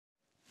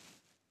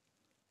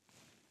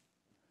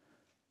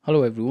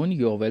Hello everyone,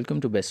 you are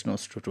welcome to Best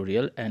Notes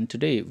tutorial, and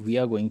today we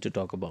are going to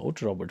talk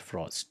about Robert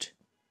Frost.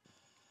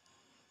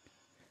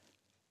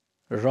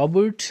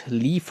 Robert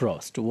Lee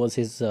Frost was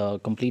his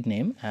complete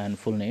name and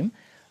full name.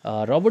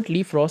 Robert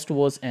Lee Frost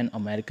was an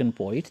American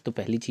poet. तो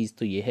पहली चीज़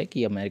तो ये है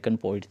कि American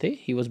poet थे.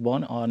 He was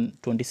born on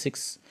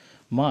 26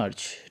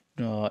 March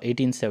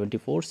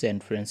 1874, San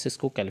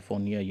Francisco,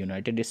 California,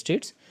 United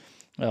States.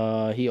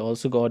 He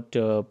also got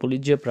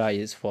Pulitzer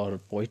Prize for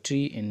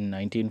Poetry in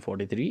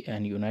 1943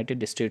 and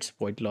United States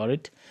Poet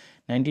Laureate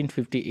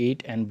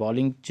 1958 and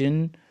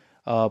Bollington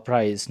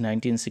Prize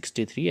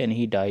 1963, and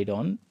he died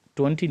on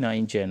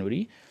 29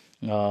 January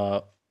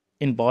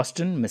in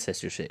Boston,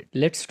 Massachusetts.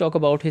 Let's talk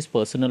about his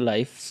personal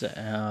life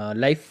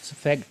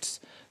facts.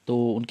 तो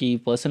उनकी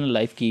personal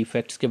life की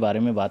facts के बारे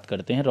में बात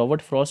करते हैं.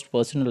 Robert Frost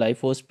personal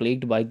life was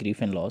plagued bye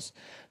grief and loss.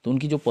 तो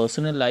उनकी जो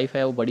पर्सनल लाइफ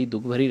है वो बड़ी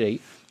दुख भरी रही.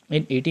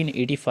 In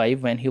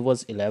 1885, when he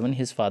was 11,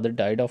 his father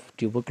died of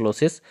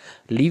tuberculosis,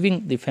 leaving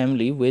the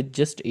family with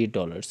just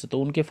 $8. तो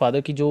उनके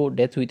फादर की जो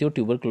डेथ हुई थी वो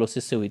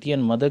ट्यूबरक्लोसिस से हुई थी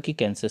एंड मदर की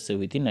कैंसर से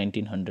हुई थी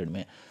 1900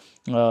 में.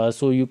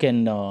 So you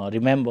can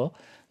remember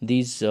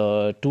these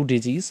two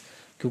disease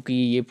क्योंकि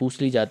ये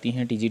पूछ ली जाती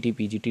हैं टीजीटी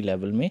पीजीटी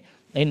लेवल में.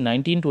 In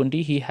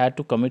 1920, he had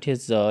to commit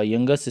his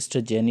younger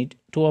sister Jenny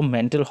to a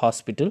mental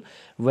hospital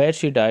where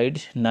she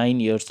died 9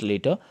 years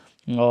later.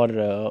 और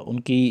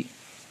उनकी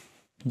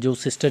जो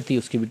सिस्टर थी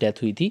उसकी भी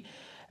डेथ हुई थी.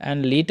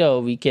 And later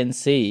we can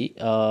say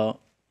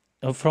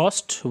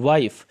Frost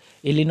wife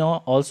Elina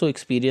also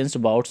experienced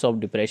bouts of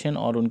depression.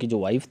 और उनकी जो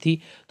वाइफ थी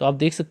तो आप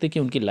देख सकते हैं कि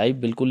उनकी लाइफ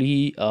बिल्कुल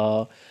ही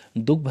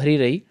दुख भरी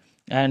रही.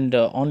 And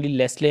only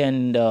Leslie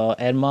and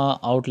ARMA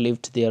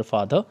outlived their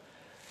father.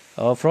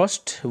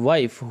 Frost's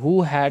wife, who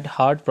had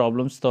heart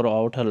problems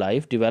throughout her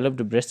life,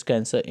 developed breast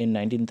cancer in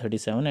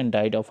 1937 and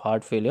died of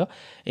heart failure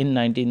in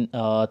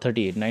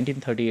 1938.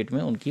 1938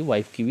 में उनकी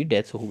वाइफ की भी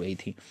डेथ हो गई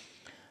थी.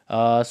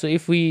 So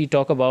if we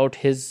talk about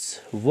his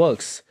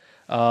works,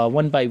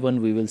 one by one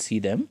we will see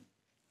them.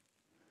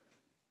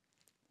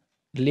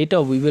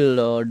 Later we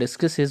will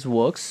discuss his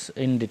works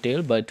in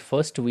detail, but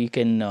first we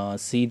can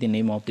see the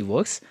name of the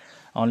works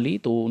only.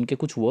 तो उनके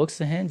कुछ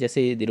works हैं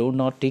जैसे The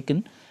Road Not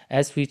Taken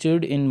as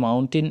featured in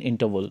Mountain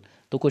Interval.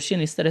 तो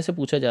question इस तरह से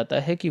पूछा जाता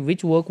है कि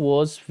which work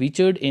was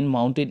featured in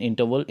mountain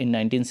interval इन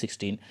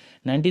 1916.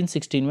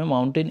 1916 में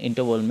माउंटेन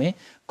इंटरवल में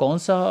कौन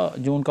सा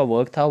जो उनका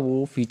वर्क था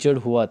वो फीचर्ड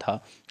हुआ था.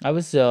 I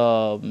was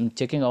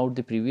checking out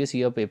the previous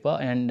year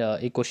paper and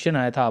एक क्वेश्चन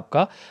आया था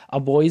आपका अ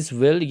बॉयज़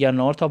विल या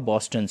नॉर्थ ऑफ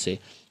बॉस्टन से.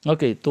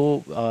 ओके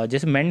तो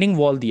जैसे मेंडिंग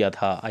वॉल दिया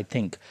था I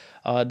think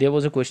there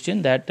was a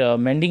question that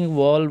mending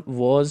wall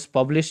was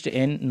published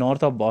in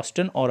north of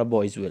Boston or a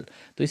Boysville.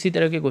 तो इसी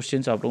तरह के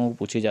क्वेश्चंस आप लोगों को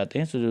पूछे जाते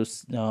हैं. सो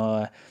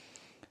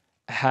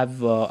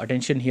have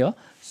attention here.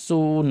 So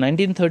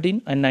 1913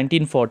 and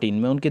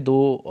 1914 में उनके दो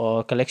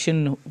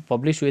कलेक्शन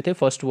पब्लिश हुए थे.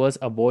 First was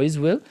a boys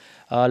will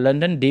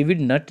London,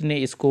 David नट ने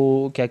इसको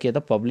क्या किया था,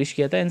 पब्लिश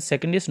किया था. And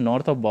second is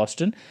north of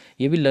Boston,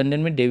 ये भी लंदन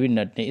में डेविड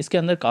नट ने. इसके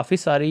अंदर काफ़ी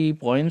सारी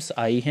पोइम्स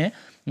आई हैं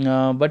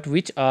बट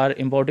विच आर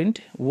इम्पॉर्टेंट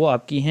वो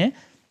आपकी हैं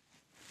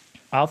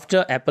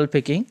after Apple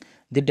picking,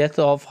 the death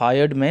of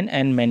hired man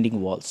and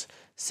mending walls.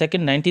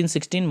 Second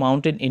 1916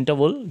 mountain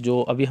interval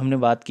जो अभी हमने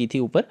बात की थी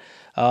ऊपर,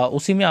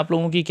 उसी में आप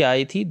लोगों की क्या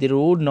आई थी, the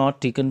road not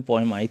taken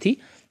poem I थी.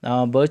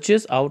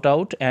 Birches out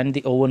out and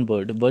the oven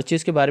bird.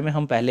 Birches के बारे में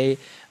हम पहले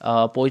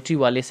पोइट्री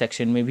वाले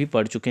सेक्शन में भी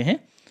पढ़ चुके हैं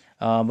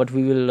but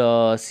we will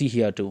see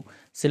here to.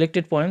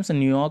 Selected poems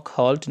New York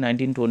halt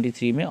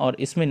 1923 में, और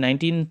इसमें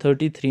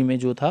 1933 में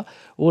जो था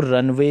वो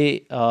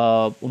रनवे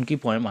उनकी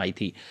पोएम आई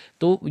थी.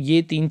 तो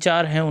ये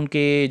 3-4 हैं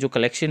उनके जो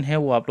कलेक्शन है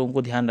वो आप लोगों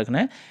को ध्यान रखना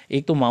है.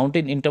 एक तो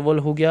माउंटेन इंटरवल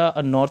हो गया,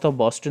 नॉर्थ ऑफ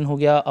बॉस्टन हो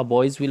गया, अ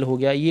बॉयज़ विल हो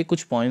गया. ये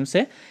कुछ पोएम्स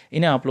हैं,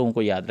 इन्हें आप लोगों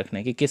को याद रखना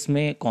है कि किस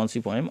में कौन सी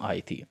पोएम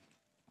आई थी.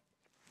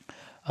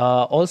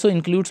 Also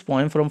includes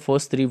poem from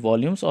first 3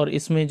 volumes. और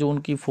इसमें जो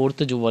उनकी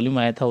 4th जो वॉल्यूम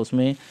आया था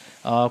उसमें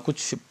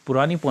कुछ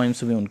पुरानी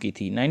पोएम्स भी उनकी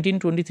थी.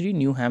 1923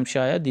 new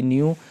Hampshire, the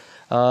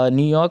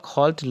New York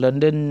halt,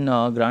 London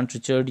grant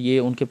Richard, ये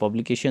उनके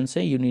पब्लिकेशंस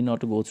हैं. You need not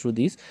to go through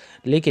this.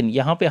 लेकिन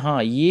यहाँ पे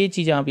हाँ ये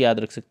चीज़ आप याद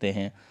रख सकते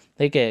हैं,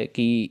 ठीक है,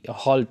 कि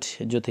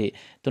हॉल्ट जो थे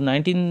तो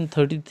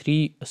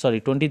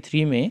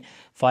 23 में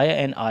fire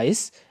and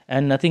ice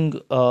and nothing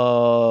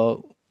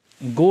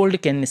gold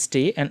can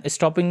stay and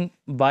stopping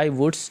by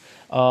woods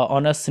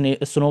on a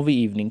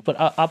snowy evening. पर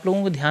आप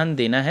लोगों को ध्यान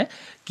देना है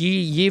कि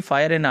ये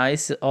फायर एंड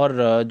आइस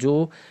और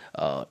जो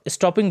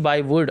stopping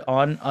by would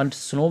on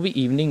snowy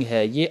evening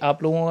है, ये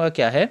आप लोगों का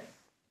क्या है,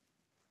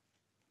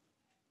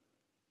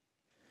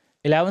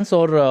 11th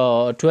और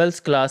 12th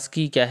क्लास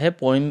की क्या है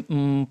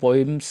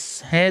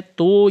पोइम्स हैं.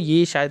 तो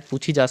ये शायद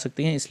पूछी जा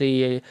सकती हैं,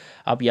 इसलिए ये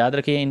आप याद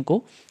रखें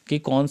इनको कि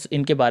कौन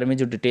इनके बारे में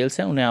जो डिटेल्स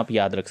हैं उन्हें आप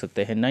याद रख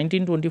सकते हैं.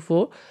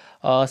 1924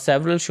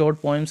 सेवरल शॉर्ट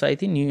पोइम्स आई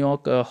थी.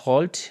 न्यूयॉर्क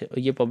हॉल्ट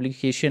ये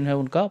पब्लिकेशन है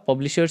उनका,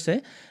 पब्लिशर्स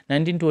है.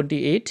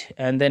 1928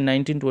 and then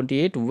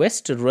 1928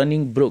 waste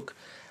running book,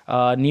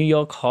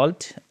 New York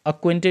halt,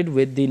 acquainted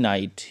with the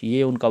night,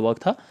 ये उनका वर्क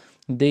था.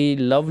 The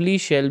lovely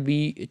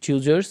Shelby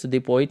choosers,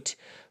 the poet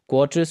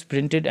Quarters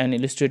printed and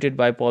illustrated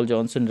by Paul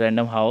Johnson,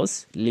 Random House.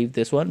 Leave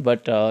this one,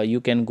 but you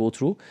can go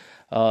through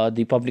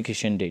the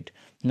publication date.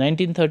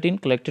 1913,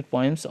 collected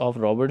poems of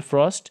Robert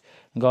Frost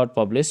got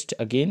published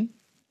again,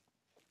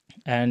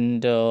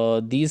 and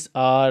these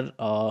are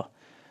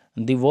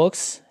the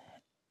works.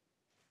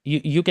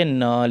 You can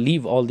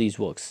leave all these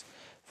works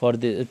for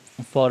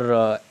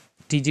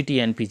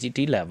TGT and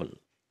PGT level.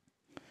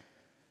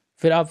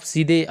 फिर आप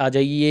सीधे आ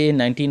जाइए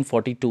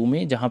 1942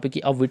 में, जहाँ पे कि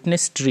a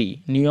witness tree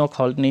New York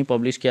halt ने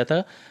publish किया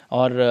था,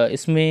 और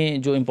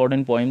इसमें जो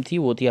इम्पोर्टेंट पोएम थी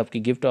वो थी आपकी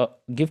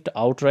gift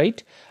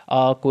outright,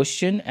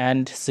 question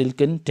and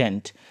silken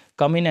tent,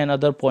 come in and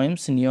other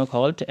poems, New York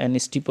halt and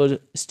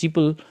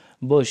steeple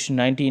Bush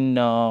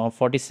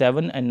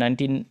 1947 and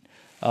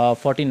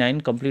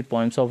 1949 complete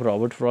poems of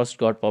Robert Frost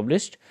got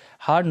published.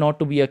 Hard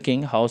Not to Be a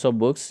King, House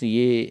of Books,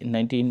 ये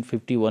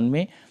 1951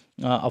 में,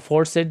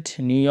 aforesaid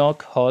New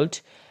York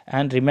Halt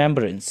and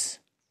Remembrance.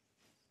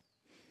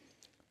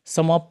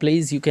 Some of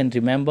plays you can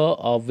remember: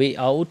 A Way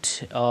Out,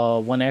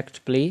 one act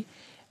play,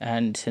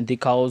 and The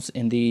Cows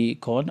in the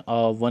Corn,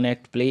 one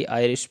act play,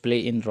 Irish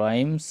play in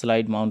rhyme,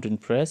 Slide Mountain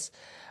Press,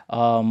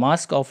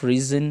 Mask of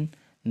Reason,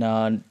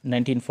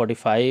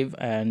 1945,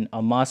 and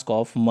A Mask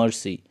of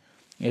Mercy.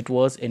 It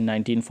was in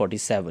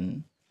 1947.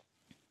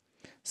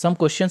 Some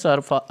questions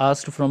are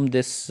asked from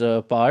this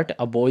part.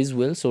 A Boy's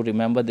Will, so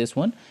remember this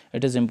one,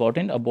 it is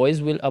important. A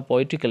Boy's Will, a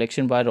poetry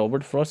collection by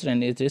Robert Frost,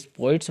 and it is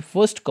poet's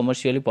first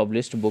commercially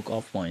published book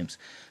of poems.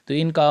 तो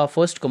इनका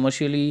first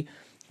commercially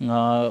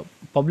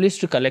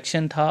published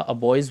collection था अ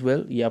boys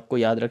will, ये आपको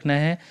याद रखना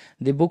है.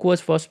 The book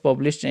was first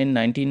published in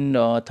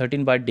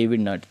 1913 by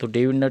David नट. तो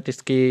David नट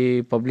इसके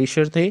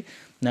पब्लिशर थे,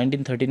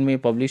 1913 में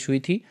पब्लिश हुई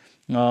थी,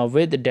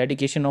 with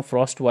dedication of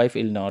Frost wife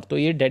इलिनोर. तो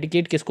ये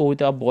डेडिकेट किसको हुई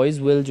था?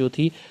 बॉयज़ विल जो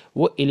थी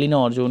वो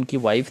इलिनोर, जो उनकी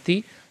वाइफ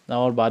थी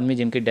और बाद में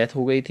जिनकी डेथ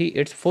हो गई थी.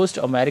 It's first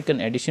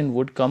American addition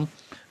would come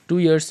 2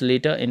 years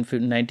later in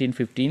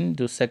 1915.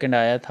 जो सेकंड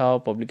आया था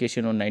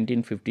पब्लिकेशन और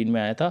 1915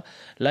 में आया था.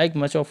 Like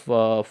much of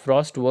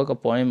Frost work, a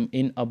poem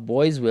in a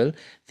boys will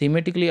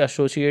thematically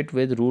associate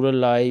with rural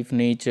life,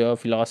 nature,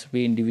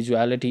 philosophy,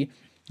 individuality.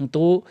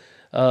 तो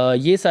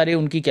ये सारे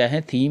उनकी क्या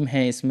है, थीम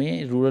हैं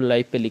इसमें. रूरल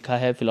लाइफ पे लिखा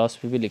है,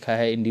 फिलॉसफी पे लिखा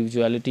है,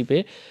 इंडिविजुअलिटी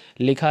पे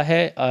लिखा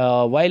है,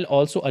 while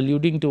also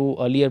अल्यूडिंग to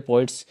earlier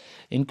poets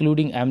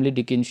including Emily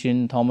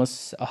Dickinson,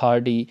 Thomas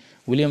Hardy,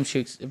 William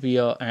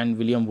Shakespeare and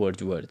William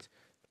Wordsworth.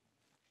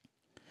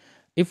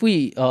 If we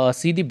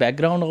see the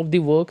background of the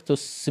work, so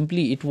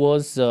simply it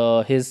was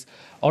his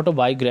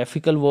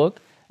autobiographical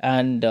work,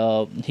 and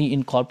he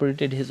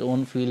incorporated his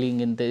own feeling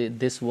in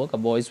this work,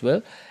 A Boy's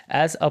Will.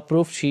 As a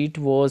proof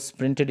sheet was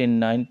printed in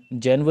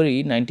January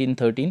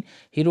 1913,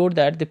 he wrote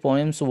that the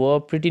poems were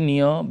pretty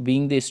near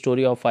being the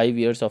story of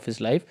 5 years of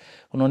his life.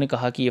 उन्होंने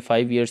कहा कि ये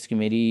 5 years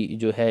की मेरी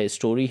जो है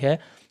story है,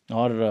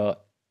 और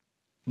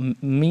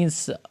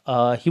means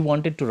he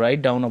wanted to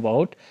write down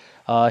about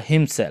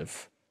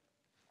himself.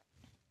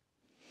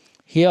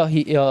 Here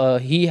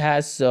he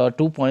has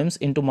 2 poems,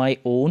 Into My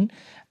Own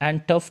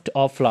and Tuft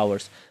of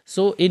Flowers.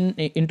 So in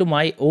Into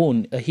My Own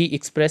he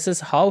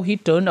expresses how he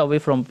turned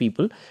away from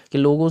people, कि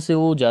लोगों से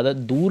वो ज़्यादा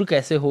दूर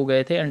कैसे हो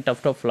गए थे, and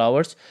Tuft of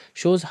Flowers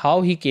shows how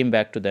he came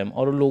back to them,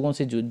 और उन लोगों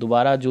से जो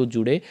दोबारा जो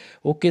जुड़े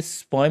वो किस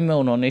poem में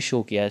उन्होंने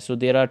show किया है.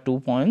 So there are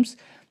 2 poems.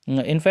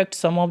 In fact,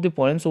 some of the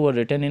poems were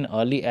written in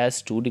early as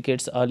 2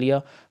 decades earlier.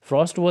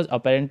 Frost was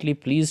apparently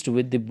pleased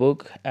with the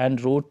book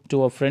and wrote to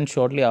a friend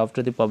shortly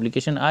after the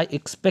publication, I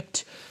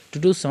expect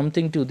to do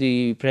something to the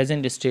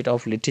present state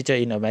of literature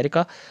in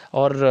America.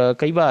 और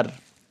कई बार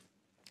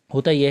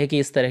होता यह है कि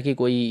इस तरह की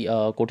कोई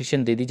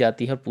कोटेशन दे दी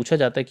जाती है और पूछा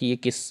जाता है कि ये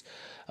किस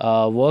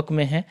वर्क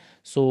में है.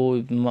 सो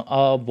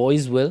अ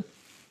boys will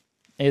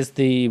is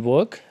the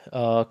work,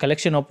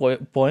 collection of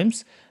poems.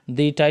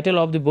 The title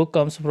of the book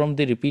comes from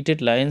the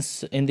repeated lines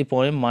in the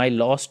poem My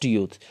Lost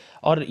Youth.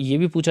 और ये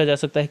भी पूछा जा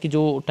सकता है कि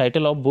जो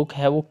टाइटल ऑफ बुक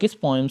है वो किस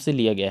पोएम से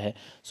लिया गया है.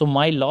 सो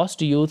माई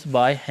lost youth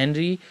by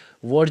Henry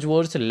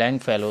Wordsworth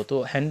Longfellow.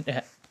 तो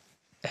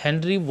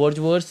हेनरी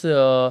वर्ड्सवर्थ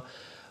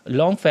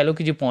लॉन्गफेलो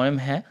की जो पोएम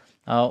है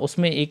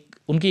उसमें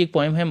उनकी एक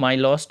पोएम है माई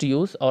लॉस्ट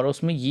यूथ, और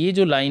उसमें ये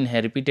जो लाइन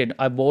है रिपीटेड,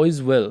 अ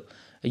बॉयज़ विल,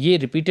 ये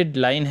रिपीटेड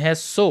लाइन है.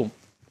 So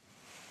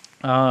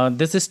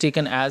this is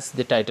taken as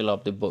the title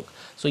of the book.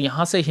 सो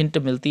यहाँ से हिंट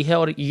मिलती है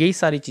और यही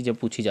सारी चीज़ें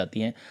पूछी जाती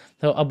हैं.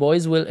 तो अ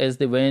boys will is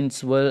the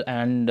winds will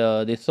and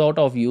the thought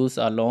of use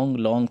are long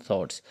long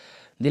thoughts.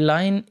 The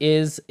line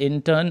is in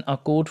turn a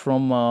quote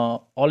from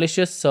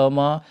ओलिशियस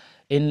Sharma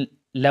इन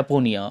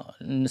लेपोनिया,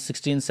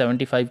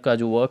 1675 का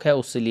जो वर्क है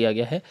उससे लिया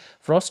गया है.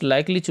 Frost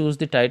likely choose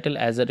the title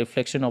as a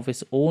reflection of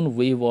his own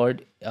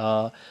wayward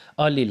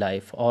early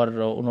life, और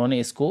उन्होंने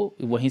इसको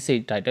वहीं से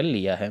टाइटल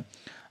लिया है.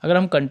 अगर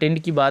हम कंटेंट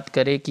की बात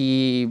करें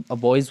कि अ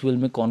बॉयज़ विल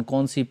में कौन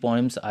कौन सी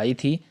पोएम्स आई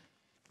थी,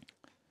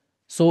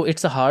 so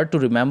it's hard to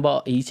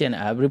remember each and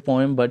every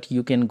poem, but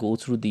you can go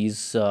through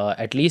these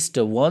at least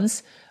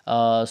once,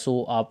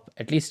 सो आप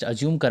एटलीस्ट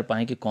अज्यूम कर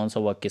पाएँ कि कौन सा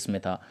वर्क किस में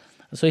था.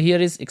 So here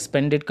is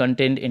expanded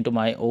content into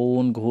my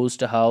own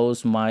ghost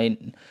house, my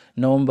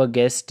November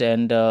guest,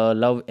 and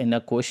love in a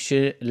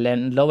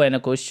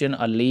question,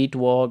 a late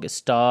walk,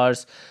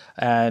 stars,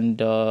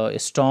 and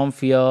storm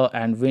fear,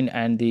 and wind,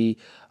 and the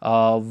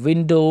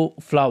window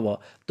flower.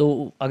 तो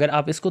अगर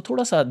आप इसको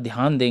थोड़ा सा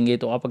ध्यान देंगे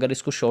तो आप अगर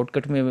इसको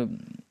शॉर्टकट में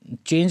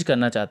चेंज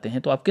करना चाहते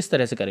हैं तो आप किस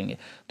तरह से करेंगे।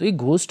 तो ये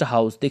घोस्ट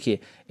हाउस देखिए,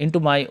 इनटू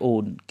माय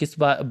ओन किस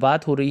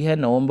बात हो रही है,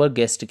 नवंबर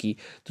गेस्ट की।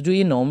 तो जो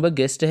ये नवंबर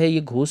गेस्ट है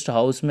ये घोस्ट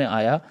हाउस में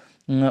आया,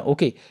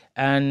 okay,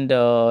 and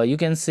you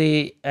can say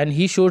and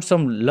he showed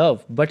some love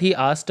but he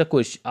asked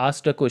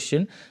a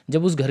question.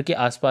 जब उस घर के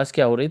आसपास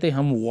क्या हो रहे थे,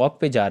 हम वॉक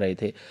पे जा रहे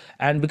थे,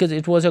 and because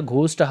it was a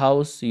ghost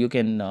house you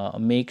can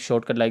make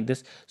shortcut like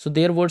this. So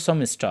there were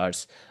some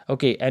stars,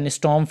 okay, and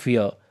storm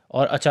fear,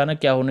 और अचानक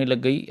क्या होने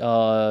लग गई,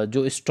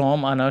 जो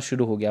स्टॉर्म आना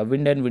शुरू हो गया,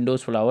 विंड एंड विंडोज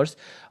फ्लावर्स,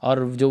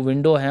 और जो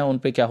विंडो हैं उन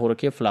पे क्या हो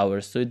रखी है,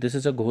 फ्लावर्स। तो this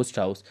is a ghost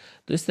house.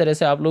 तो इस तरह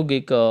से आप लोग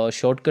एक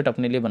शॉर्टकट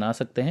अपने लिए बना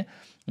सकते हैं,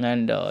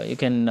 and you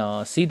can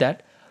see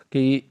that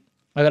कि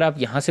अगर आप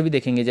यहाँ से भी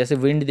देखेंगे, जैसे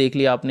विंड देख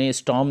लिया आपने,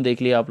 स्टॉर्म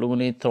देख लिया आप लोगों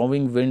ने,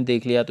 थ्रोविंग विंड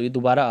देख लिया, तो ये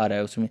दोबारा आ रहा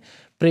है उसमें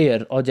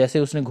प्रेयर। और जैसे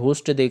उसने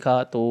घोस्ट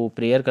देखा तो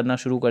प्रेयर करना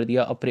शुरू कर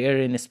दिया, a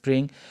prayer in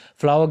spring,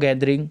 flower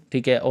gathering,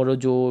 ठीक है। और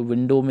जो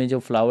विंडो में जो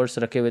फ्लावर्स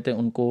रखे हुए थे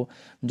उनको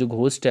जो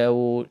घोस्ट है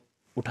वो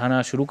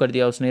उठाना शुरू कर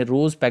दिया उसने,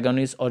 रोज़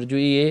पैगोनिस। और जो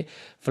ये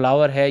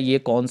फ्लावर है ये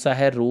कौन सा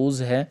है,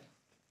 रोज़ है।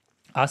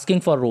 आस्किंग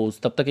फॉर रोज़,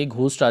 तब तक एक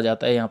घोस्ट आ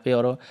जाता है यहाँ पे,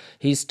 और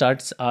he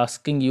starts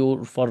asking you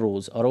for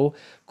रोज़, और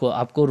वो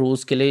आपको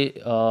रोज़ के लिए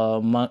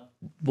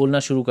बोलना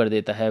शुरू कर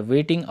देता है।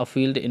 Waiting a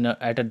field in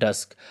at a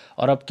dusk,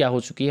 और अब क्या हो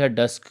चुकी है,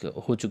 डस्क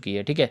हो चुकी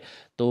है, ठीक है।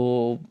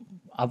 तो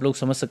आप लोग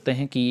समझ सकते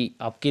हैं कि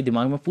आपके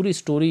दिमाग में पूरी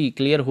स्टोरी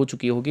क्लियर हो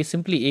चुकी होगी।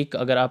 सिंपली एक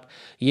अगर आप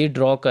ये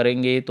ड्रॉ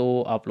करेंगे तो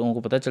आप लोगों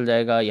को पता चल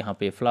जाएगा, यहाँ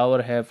पे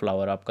फ्लावर है,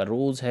 फ्लावर आपका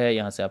रोज़ है,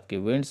 यहाँ से आपके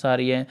विंड्स आ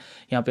रही हैं,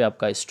 यहाँ पे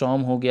आपका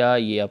स्टॉर्म हो गया,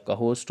 ये आपका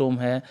होस्ट होम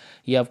है,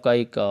 ये आपका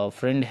एक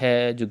फ्रेंड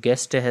है जो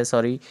गेस्ट है,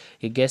 सॉरी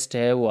ये गेस्ट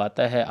है, वो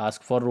आता है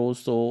ask for rose.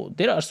 So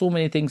there are so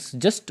many things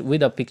just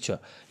with a picture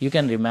you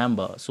can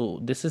remember. So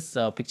this is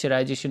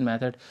picturisation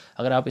method.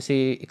 अगर आप इसे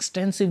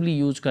एक्सटेंसिवली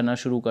यूज करना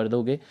शुरू कर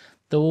दोगे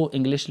तो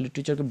इंग्लिश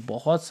लिटरेचर के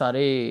बहुत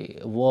सारे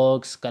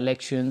वर्क्स,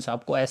 कलेक्शंस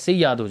आपको ऐसे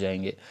ही याद हो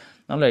जाएंगे।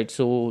 Right,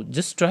 so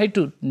just try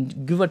to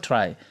give a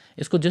try,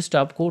 इसको जस्ट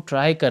आपको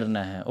ट्राई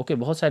करना है, ओके।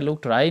 बहुत सारे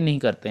लोग ट्राई नहीं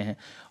करते हैं,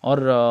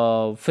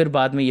 और फिर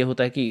बाद में ये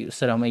होता है कि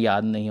सर हमें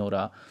याद नहीं हो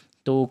रहा।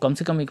 तो कम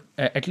से कम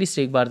एटलीस्ट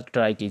एक बार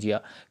ट्राई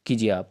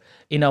कीजिए आप।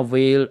 इन a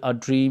well, a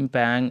dream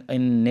Paing,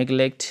 in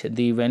neglect,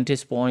 the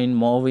वेंटिस point,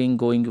 moving,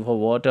 going for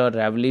water,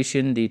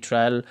 revelation, the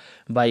trial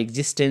by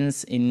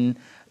existence, in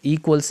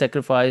equal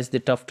sacrifice,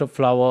 the tuft of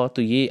flower.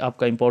 तो ये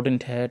आपका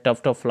इंपॉर्टेंट है,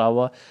 tuft of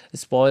flower,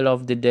 spoil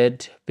of the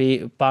dead, पे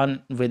पान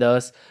with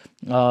us,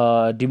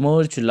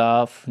 demerge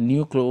laugh,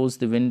 new close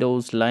the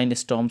Windows, line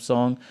storm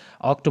song,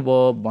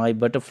 October, my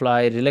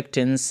butterfly,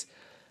 reluctance,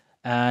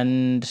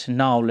 and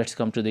now let's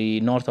come to the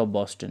north of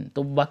Boston.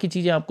 तो बाकी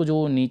चीज़ें आपको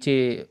जो नीचे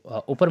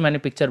ऊपर मैंने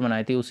पिक्चर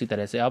बनाई थी उसी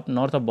तरह से आप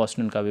नॉर्थ ऑफ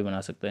बॉस्टन का भी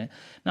बना सकते हैं।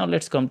 Now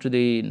let's come to the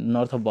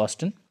north of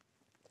Boston.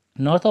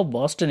 North of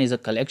Boston is a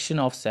collection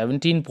of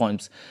 17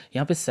 poems.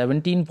 यहाँ पे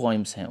 17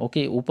 पोइम्स हैं,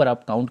 ओके। ऊपर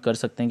आप काउंट कर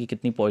सकते हैं कि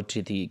कितनी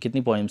पोइट्री थी,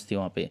 कितनी पोइम्स थी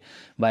वहाँ पे।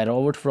 By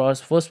Robert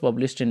Frost, first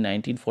published in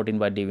 1914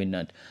 by David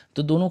नट।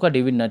 तो दोनों का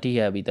डेविड नट ही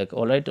है अभी तक,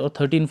 ऑलराइट। और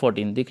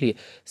 13-14 देख लीजिए,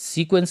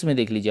 सीक्वेंस में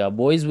देख लीजिए आप,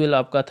 बॉयज़ विल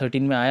आपका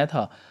 13 में आया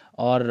था,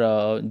 और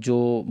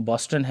जो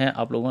बॉस्टन है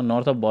आप लोगों का,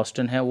 नॉर्थ ऑफ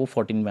बॉस्टन है, वो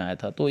 14 में आया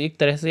था। तो एक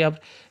तरह से आप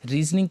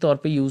रीजनिंग तौर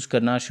पे यूज़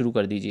करना शुरू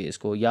कर दीजिए,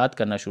 इसको याद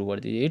करना शुरू कर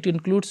दीजिए। It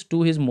includes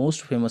to his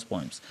most famous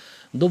poems.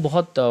 दो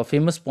बहुत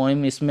फेमस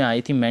पोइम इसमें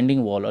आई थी,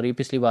 मेंडिंग वॉल, और ये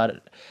पिछली बार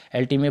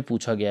एलटी में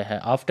पूछा गया है।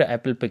 After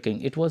Apple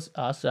picking, it was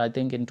asked I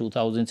think in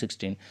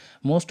 2016।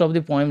 Most of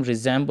the poem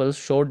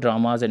resembles short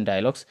dramas and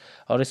dialogues,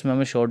 और इसमें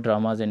हमें शॉर्ट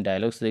ड्रामाज एंड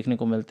डायलॉग्स देखने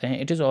को मिलते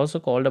हैं। It is also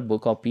called a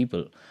book of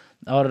people.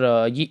 और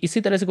ये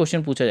इसी तरह से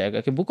क्वेश्चन पूछा जाएगा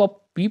कि बुक ऑफ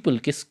पीपल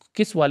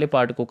किस वाले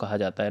पार्ट को कहा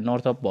जाता है,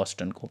 नॉर्थ ऑफ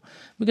बॉस्टन को,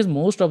 because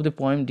most of the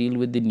poem deal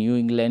with the new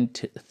England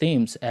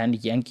themes and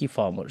Yankee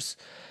farmers.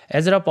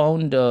 Ezra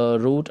pound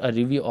wrote a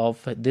review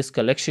of this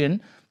collection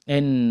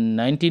in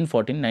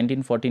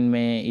 1914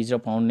 में इजरा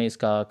पाउंड ने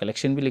इसका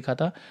कलेक्शन भी लिखा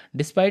था।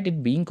 Despite it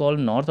being called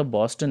north of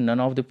Boston, none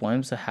of the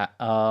poems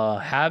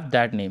have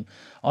that name.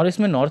 और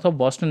इसमें north of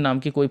Boston नाम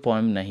की कोई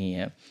पोएम नहीं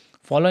है।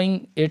 Following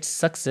its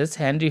success,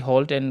 Henry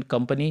Holt and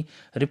Company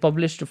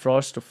republished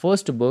Frost's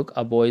first book,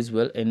 A Boy's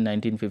Will, in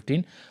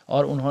 1915।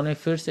 और उन्होंने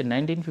फिर से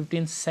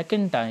 1915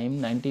 सेकेंड टाइम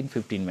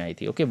 1915 में आई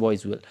थी, ओके।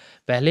 बॉयज़ विल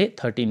पहले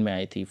 13 में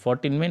आई थी,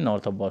 14 में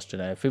नॉर्थ ऑफ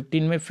बॉस्टन आया,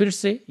 15 में फिर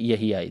से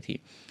यही आई थी।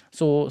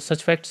 सो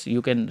सच फैक्ट्स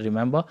यू कैन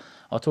रिमेंबर,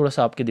 और थोड़ा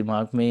सा आपके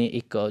दिमाग में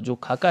एक जो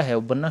खाका है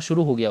वो बनना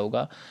शुरू हो गया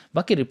होगा।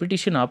 बाकी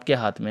रिपीटिशन आपके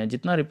हाथ में है,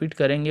 जितना रिपीट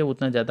करेंगे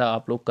उतना ज़्यादा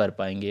आप लोग कर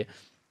पाएंगे।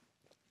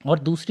 और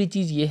दूसरी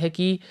चीज़ ये है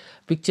कि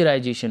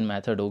पिक्चराइजेशन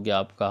मेथड हो गया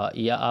आपका,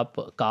 या आप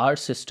कार्ड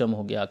सिस्टम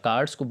हो गया,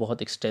 कार्ड्स को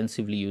बहुत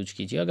एक्सटेंसिवली यूज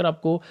कीजिए अगर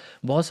आपको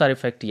बहुत सारे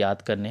फैक्ट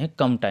याद करने हैं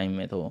कम टाइम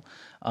में। तो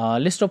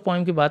लिस्ट ऑफ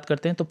पॉइंट की बात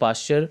करते हैं तो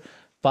पास्चर,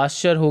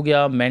 पास्चर हो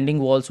गया, मेंडिंग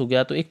वॉल्स हो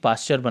गया, तो एक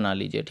पास्चर बना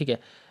लीजिए, ठीक है।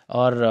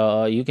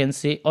 और यू कैन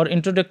से, और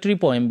इंट्रोडक्टरी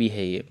पोएम भी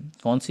है ये,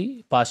 कौन सी,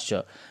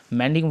 pasture,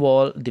 mending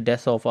wall, the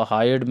death of a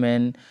hired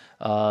man,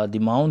 the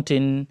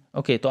mountain.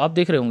 Okay, तो आप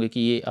देख रहे होंगे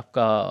कि ये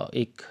आपका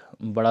एक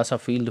बड़ा सा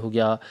फील्ड हो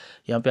गया,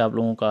 यहाँ पे आप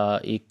लोगों का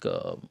एक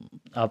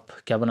आप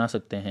क्या बना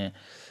सकते हैं,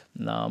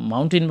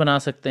 माउंटेन बना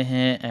सकते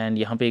हैं, एंड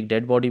यहाँ पे एक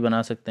डेड बॉडी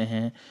बना सकते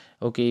हैं।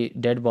 Okay,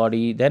 dead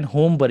body, then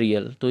home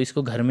burial, तो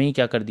इसको घर में ही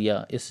क्या कर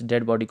दिया, इस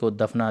डेड बॉडी को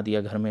दफना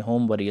दिया घर में,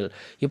 होम बरियल।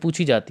 ये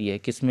पूछी जाती है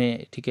किस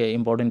में, ठीक है,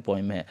 इंपॉर्टेंट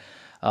पोइम है।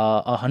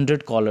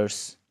 100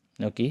 callers.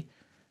 Okay,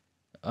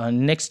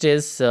 next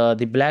is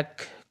the black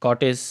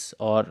cottage,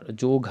 और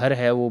जो घर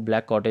है वो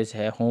ब्लैक कॉटेज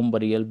है, home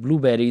burial.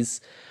 Blueberries,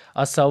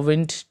 a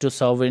servant to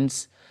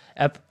servants,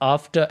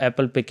 after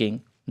Apple picking,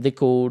 the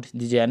code,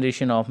 the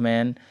generation of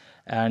man,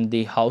 and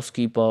the house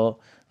keeper,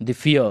 the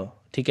fear.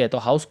 ठीक है, तो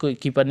house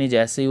keeper ने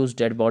जैसे ही उस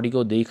डेड बॉडी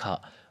को देखा,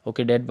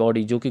 ओके, डेड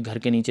बॉडी जो कि घर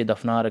के नीचे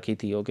दफना रखी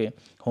थी, ओके,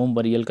 होम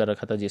बरियल कर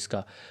रखा था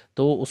जिसका,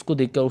 तो उसको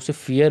देखकर उसे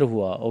फियर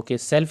हुआ। Okay,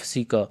 self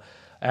Sikar,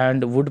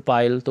 and would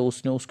pile, तो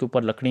उसने उसके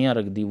ऊपर लकड़ियाँ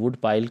रख दी, वुड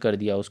पाइल कर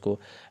दिया उसको।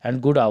 एंड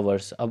गुड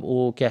आवर्स, अब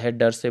वो क्या है,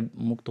 डर से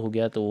मुक्त हो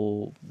गया,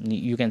 तो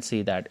you can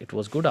say that it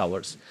was good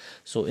hours.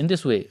 So in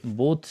this way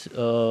both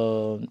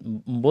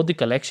the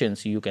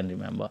collections you can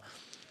remember.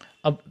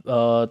 अब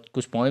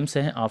कुछ पोइम्स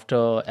हैं।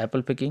 After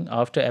Apple picking,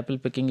 after Apple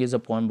picking is a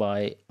poem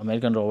bye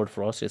American Robert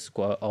Frost. Is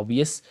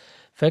obvious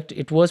fact,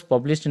 it was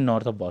published in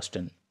north of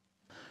Boston,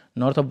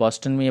 north of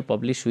Boston में ये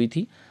publish हुई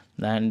थी।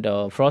 And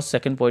Frost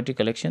second poetry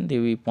collection,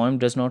 the poem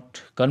does not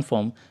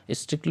confirm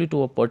strictly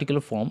to a particular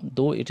form,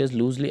 दो it is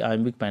loosely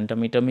iambic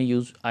pentameter में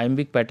use,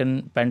 iambic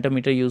pattern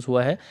pentameter use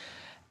हुआ है।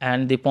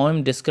 And the poem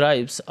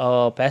describes a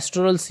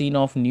pastoral scene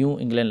of New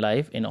England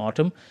life in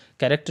autumn,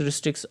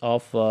 characteristics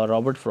of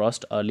Robert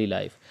Frost's early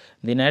life.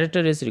 The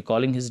narrator is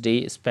recalling his day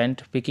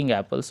spent picking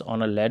apples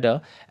on a ladder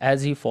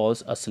as he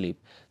falls asleep.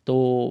 तो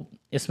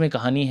इसमें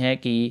कहानी है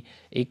कि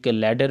एक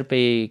ladder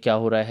पे क्या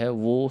हो रहा है,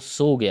 वो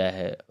सो गया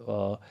है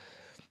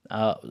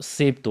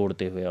सेब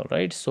तोड़ते हुए,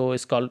 right. So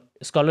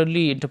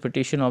scholarly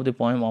interpretation of the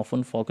poem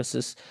often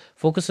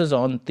focuses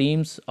on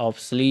themes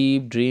of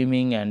sleep,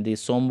 dreaming, and the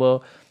somber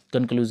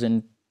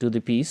conclusion to the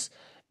piece,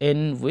 in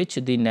which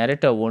the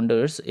narrator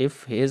wonders if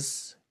his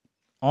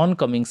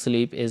oncoming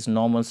sleep is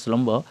normal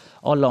slumber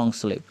or long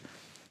sleep.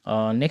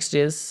 Next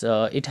is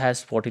it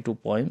has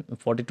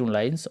 42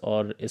 lines,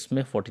 और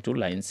इसमें 42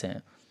 lines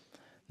हैं.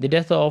 The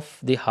Death of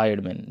the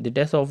Hired Man. The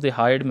Death of the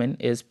Hired Man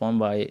is poem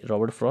by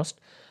Robert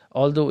Frost.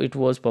 Although it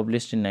was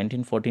published in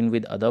 1914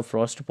 with other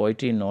Frost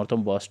poetry in North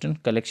of Boston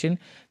collection,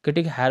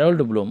 critic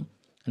Harold Bloom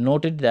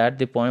noted that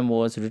the poem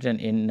was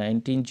written in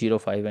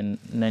 1905 and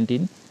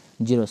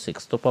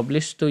 1906. तो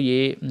publish तो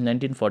ये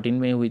 1914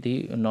 में हुई थी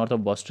north of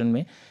Boston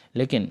में,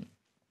 लेकिन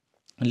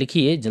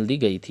लिखी ये जल्दी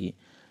गई थी.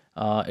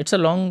 It's a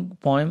long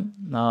poem,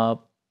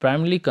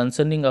 primarily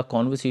concerning a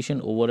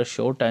conversation over a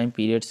short time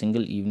period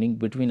single evening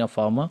between a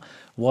farmer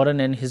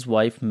Warren and his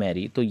wife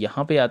Mary. तो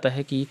यहाँ पे आता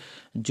है कि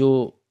जो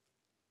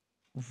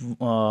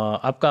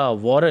आपका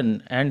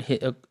वॉरेन एंड,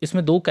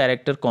 इसमें दो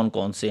कैरेक्टर कौन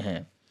कौन से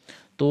हैं.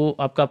 तो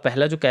आपका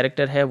पहला जो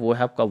कैरेक्टर है वो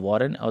है आपका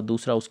वॉरेन, और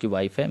दूसरा उसकी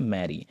वाइफ है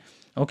Mary.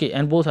 Okay,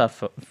 and both are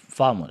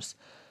farmers.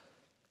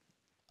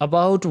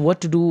 About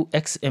what do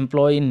x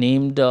employ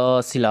named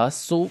Silas.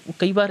 सो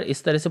कई बार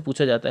इस तरह से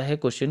पूछा जाता है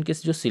क्वेश्चन कि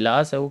जो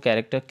सिलास है वो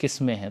कैरेक्टर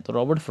किस में है, तो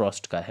रॉबर्ट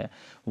फ्रॉस्ट का है.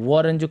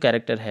 वॉरेन जो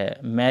कैरेक्टर है,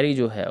 मैरी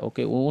जो है,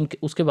 ओके, वो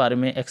उसके बारे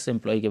में, एक्स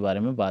एम्प्लॉय के बारे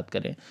में बात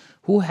करें.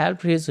 Who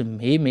help his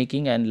hey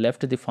making and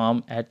left the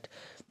farm eight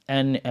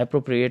an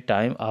appropriate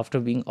time after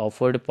being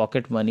offered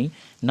pocket money,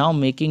 now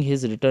making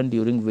his return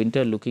during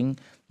winter looking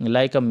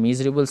like a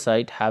miserable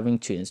sight having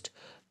changed.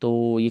 तो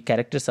ये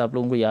characters आप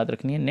लोगों को याद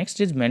रखनी है.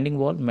 Next is mending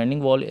wall.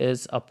 Mending wall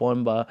is a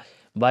poem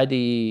by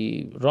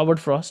the Robert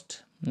Frost.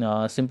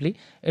 Simply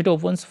it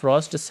opens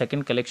Frost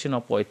second collection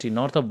of poetry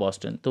north of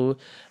Boston. तो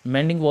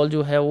mending wall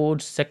जो है वो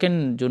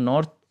सेकंड जो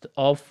नॉर्थ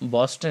ऑफ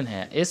बॉस्टन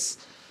है, इस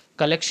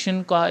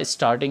कलेक्शन का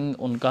starting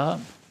उनका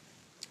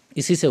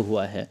इसी से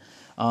हुआ है.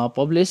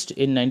 Published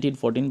in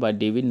 1914 by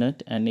David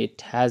Nutt, and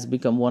it has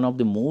become one of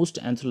the most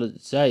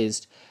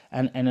anthologized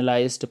and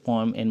analyzed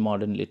poem in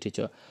modern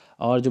literature.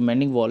 और जो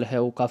मेंडिंग वॉल है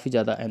वो काफ़ी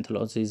ज़्यादा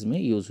एंथोलॉजीज में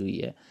यूज़ हुई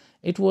है.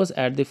 It was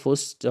at the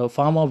first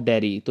farm of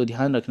dairy. तो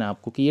ध्यान रखना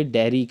आपको कि ये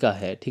डेरी का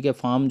है, ठीक है,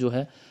 फार्म जो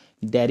है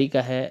डेरी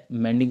का है.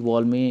 मेंडिंग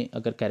वॉल में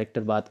अगर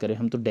कैरेक्टर बात करें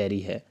हम तो डेरी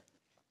है.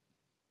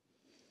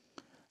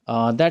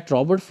 That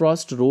Robert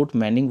Frost wrote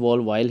Manning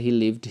Wall while he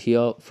lived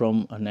here from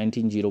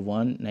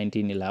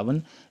 1901-1911.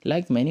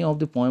 Like many of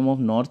the poems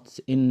of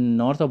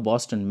north of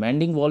Boston,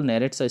 Manning Wall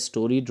narrates a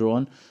story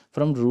drawn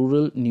from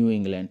rural New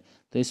England.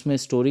 तो इसमें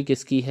story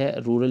किसकी है,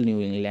 rural new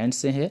England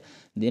से है.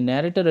 The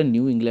narrator a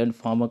new England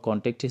farmer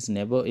contact his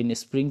neighbour in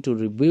spring to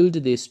rebuild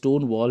the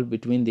stone wall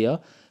between their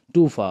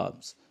to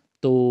farms.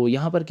 तो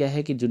यहाँ पर क्या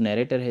है कि जो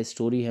नैरेटर है,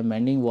 स्टोरी है,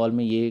 मेंडिंग वॉल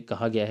में ये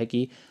कहा गया है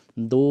कि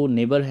दो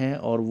नेबर हैं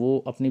और वो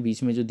अपने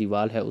बीच में जो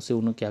दीवार है उसे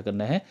उन्हें क्या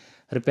करना है,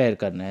 रिपेयर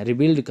करना है,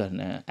 रिबिल्ड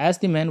करना है. As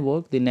the man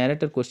work the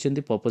narrator question the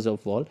purpose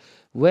of wall,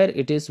 where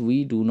it is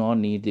we do not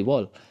need the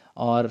wall.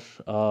 और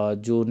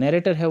जो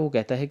नरेटर है वो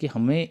कहता है कि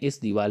हमें इस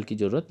दीवार की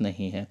ज़रूरत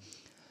नहीं है।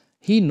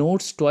 ही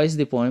notes twice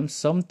the poem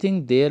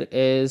something there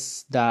is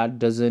that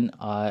doesn't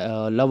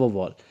love a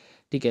wall.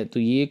 ठीक है, तो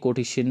ये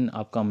कोटेशन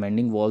आपका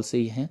मेंडिंग वॉल से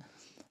ही है।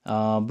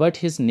 But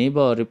his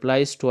neighbour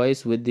replies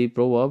twice with the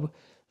proverb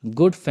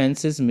good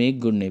fences make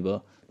good neighbour.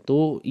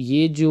 तो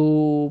ये जो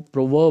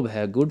प्रोवर्ब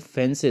है good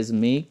fences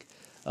make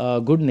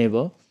good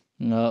neighbour,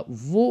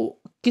 वो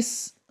किस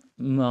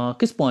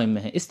किस पोएम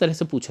में है, इस तरह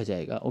से पूछा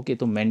जाएगा। ओके,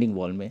 तो मेंडिंग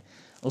वॉल में।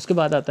 उसके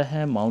बाद आता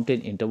है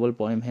माउंटेन इंटरवल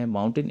पोएम है।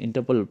 Mountain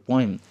interval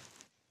poem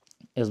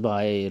is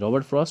by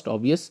Robert Frost,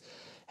 obvious,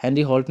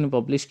 Henry halt ने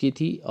पब्लिश की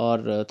थी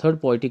और थर्ड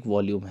पोइटिक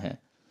वॉल्यूम है।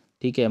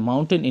 ठीक है,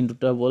 माउंटेन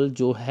इंटरवल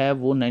जो है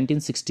वो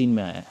 1916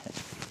 में आया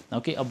है।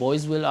 ओके, अब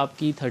बॉयज़ विल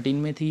आपकी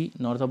 13 में थी,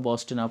 नॉर्थ ऑफ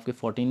बॉस्टन आपके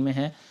 14 में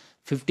है,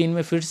 15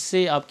 में फिर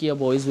से आपकी अब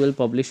बॉयज़ विल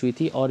पब्लिश हुई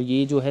थी, और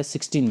ये जो है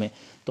 16 में।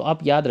 तो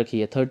आप याद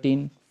रखिए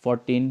 13,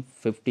 14,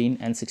 15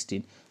 एंड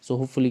 16। सो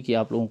होपफुली कि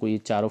आप लोगों को ये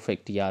चारों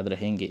फैक्ट याद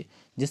रहेंगे।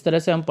 जिस तरह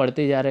से हम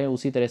पढ़ते जा रहे हैं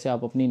उसी तरह से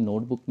आप अपनी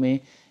नोटबुक में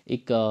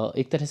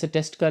एक तरह से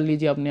टेस्ट कर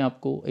लीजिए अपने आप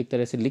को, एक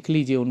तरह से लिख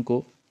लीजिए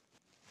उनको,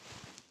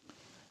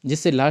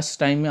 जिससे लास्ट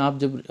टाइम में आप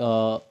जब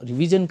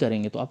रिवीजन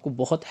करेंगे तो आपको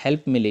बहुत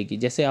हेल्प मिलेगी।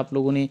 जैसे आप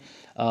लोगों ने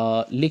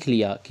लिख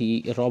लिया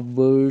कि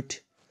रॉबर्ट,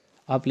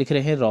 आप लिख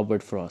रहे हैं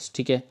रॉबर्ट फ्रॉस्ट,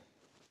 ठीक है,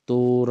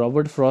 तो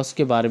रॉबर्ट फ्रॉस्ट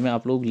के बारे में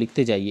आप लोग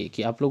लिखते जाइए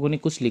कि आप लोगों ने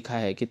कुछ लिखा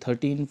है कि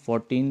 13,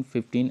 14,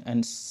 15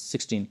 एंड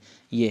 16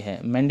 ये है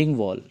मेंडिंग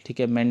वॉल। ठीक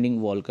है, मेंडिंग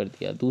वॉल कर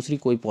दिया, दूसरी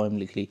कोई पोएम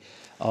लिख ली,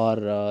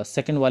 और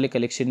सेकंड वाले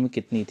कलेक्शन में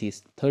कितनी थी,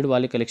 थर्ड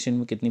वाले कलेक्शन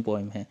में कितनी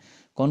पोएम है,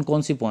 कौन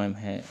कौन सी पोएम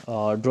है,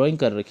 और ड्राइंग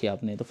कर रखी है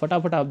आपने, तो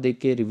फटाफट आप देख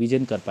के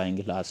रिवीजन कर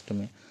पाएंगे लास्ट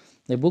में।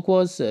 The book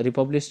was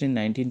रिपब्लिश्ड in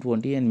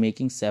 1920 and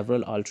making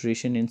several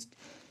alteration in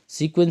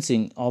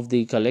sequencing of the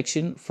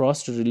collection.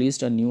 Frost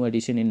released a new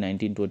edition in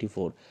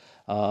 1924.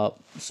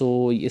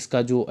 सो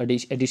इसका जो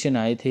एडिशन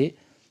आए थे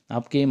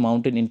आपके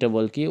माउंटेन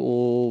इंटरवल के,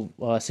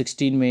 वो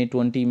 16 में,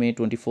 20 में,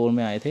 24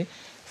 में आए थे।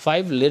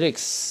 5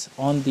 lyrics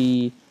on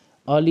the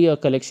earlier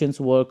collections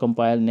were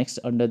compiled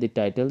next under the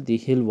title The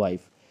Hill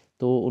Wife.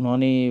 तो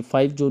उन्होंने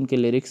 5 जो उनके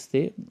लिरिक्स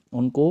थे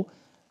उनको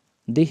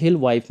द हिल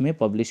वाइफ में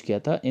पब्लिश किया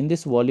था। In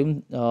this volume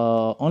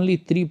only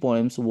 3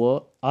 poems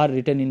are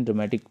written in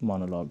dramatic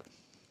monologue.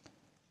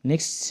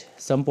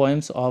 Next sum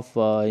poems of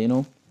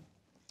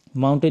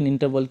mountain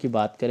interval की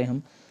बात करें हम,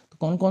 तो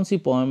कौन कौन सी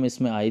पोएम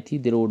इसमें आई थी।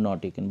 द रोड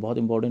नॉट टेकन बहुत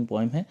इंपॉर्टेंट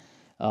पोएम है,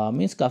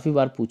 मीन्स काफ़ी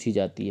बार पूछी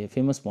जाती है,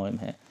 फेमस पोएम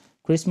है।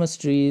 Christmas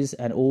trees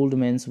and old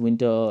men's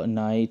winter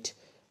night,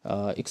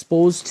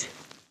 exposed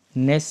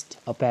nest,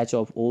 a patch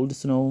of old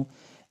snow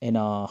in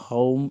a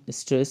home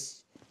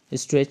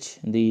stretch,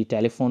 the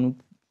telephone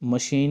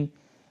machine,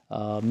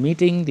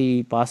 meeting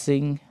the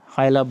passing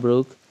हाइला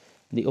book,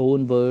 the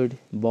own bird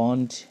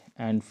bond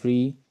and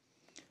free,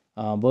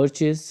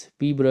 birches,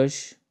 pea brush,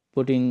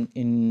 putting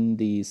in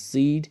the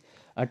seed,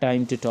 a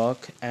time to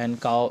talk, and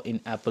cow in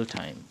apple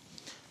time.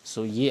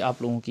 So ये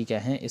आप लोगों की क्या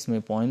हैं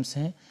इसमें poems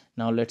हैं।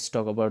 Now let's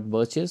talk about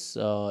birches.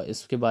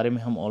 इसके बारे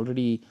में हम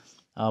already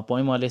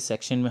poem वाले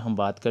section में हम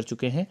बात कर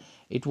चुके हैं।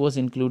 It was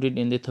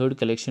included in the third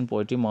collection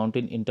poetry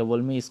mountain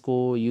interval में इसको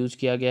use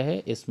किया गया है।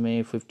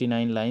 इसमें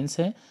 59 lines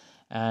हैं,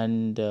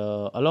 and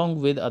along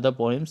with other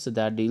poems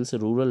that deals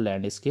rural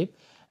landscape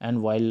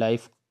and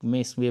wildlife में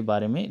इसके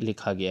बारे में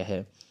लिखा गया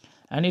है।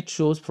 And it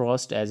shows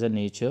Frost as a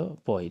nature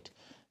poet.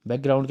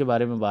 Background के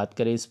बारे में बात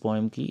करें इस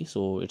पोएम की,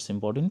 so it's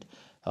important.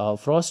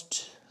 Frost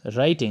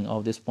writing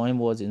of this poem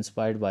was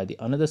inspired by the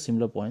another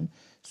similar poem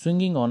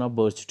swinging on a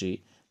birch tree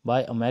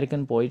bye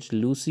American poet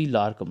Lucy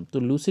लार्कम। तो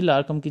Lucy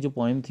लार्कम की जो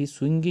पोएम थी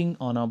swinging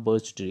on a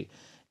birch tree,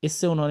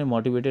 इससे उन्होंने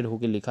motivated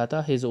होकर लिखा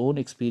था his own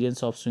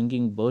experience of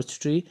swinging birch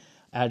tree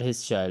at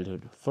his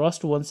childhood.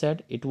 Frost one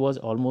said it was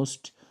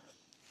almost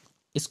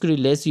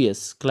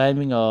Scrillasius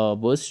climbing a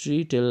birch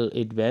tree till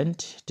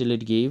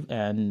it gave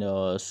and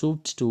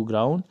swooped to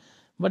ground,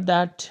 but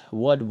that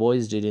what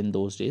boys did in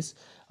those days.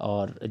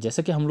 और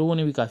जैसा कि हम लोगों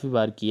ने भी काफ़ी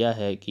बार किया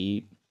है कि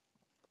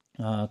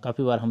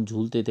काफ़ी बार हम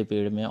झूलते थे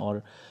पेड़ में,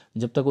 और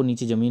जब तक वो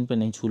नीचे ज़मीन पर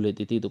नहीं छू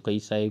लेती थी तो कई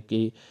टाइप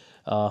के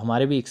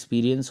हमारे भी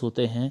एक्सपीरियंस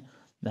होते हैं।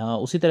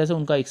 उसी तरह से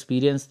उनका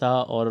एक्सपीरियंस था,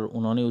 और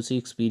उन्होंने उसी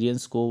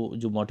एक्सपीरियंस को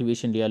जो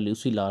मोटिवेशन लिया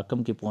लूसी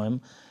लार्कम के poem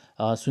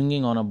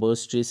swinging on a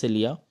birch tree से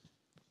लिया,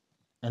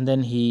 and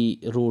then he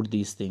wrote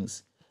these things.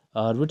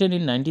 Written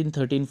in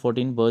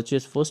 1913-14,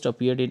 Birches first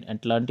appeared in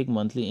Atlantic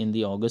Monthly in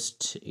the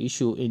August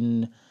issue in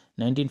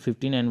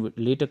 1915 and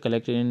later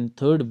collected in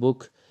third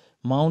book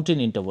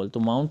Mountain Interval.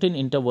 तो Mountain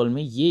Interval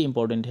में ये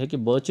important है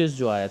कि Birches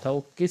जो आया था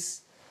वो किस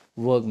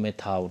वर्ग में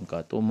था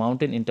उनका, तो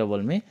Mountain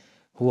Interval में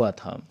हुआ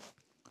था।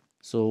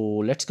 So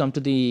let's come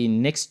to the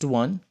next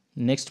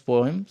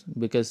poem,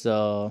 because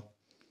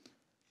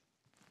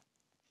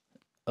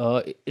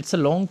it's a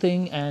long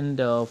thing,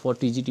 and for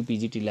TGT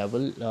PGT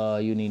level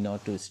you need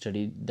not to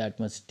study that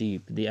much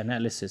deep, the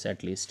analysis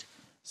at least.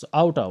 So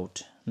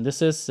out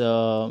this is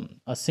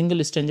a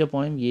single stanza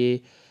poem,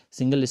 ये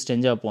single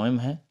stanza poem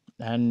है।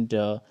 and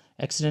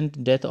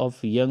accident death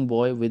of young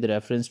boy with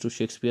reference to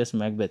Shakespeare's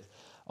Macbeth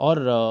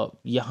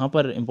और यहाँ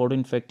पर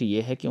important fact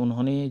ये है कि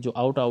उन्होंने जो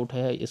आउट आउट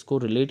है इसको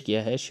रिलेट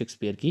किया है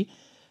शेक्सपियर की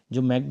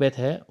जो मैकबेथ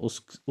है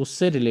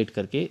उससे रिलेट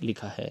करके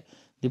लिखा है।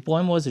 The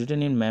poem was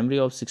written in memory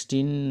of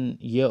 16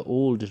 year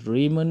old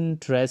Ramon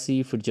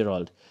Tracy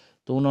Fitzgerald.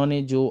 तो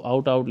उन्होंने जो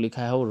आउट आउट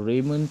लिखा है वो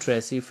रेमन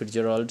ट्रेसी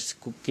फिट्जरॉल्ड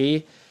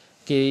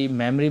के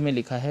मेमोरी में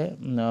लिखा है,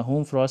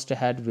 whom Frost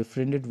had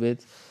befriended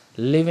with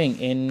living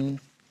in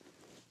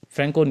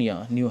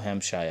Franconia new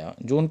Hampshire,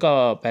 जो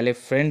उनका पहले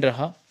फ्रेंड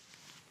रहा।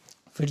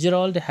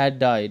 Fitzgerald had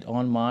died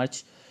on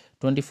March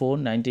 24,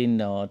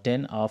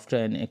 1910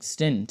 after an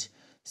accident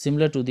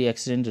similar to the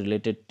accident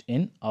related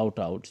in Out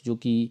Out, जो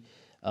कि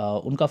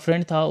उनका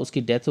फ्रेंड था,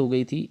 उसकी डेथ हो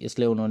गई थी,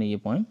 इसलिए उन्होंने ये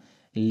पोएम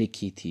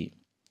लिखी थी।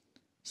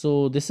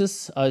 So this is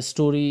a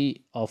story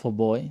of a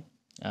boy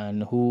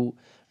and who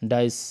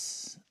dies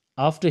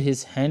after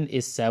his hand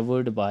is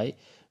savoured bye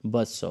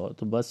buzz-saw.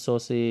 तो बज़-सॉ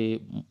से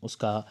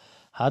उसका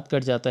हाथ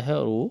कट जाता है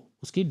और वो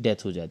उसकी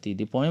डेथ हो जाती है।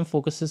 The poem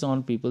focuses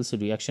on people's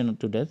reaction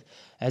to death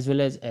as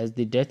well as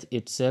the death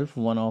itself,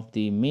 one of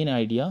the main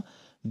idea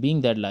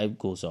being that life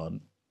goes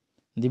on.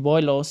 The boy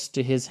lost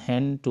his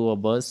hand to a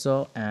buzzsaw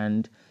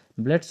and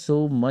bled so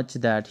much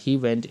that he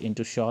went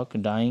into shock,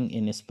 dying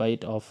in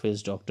spite of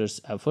his doctor's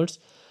efforts.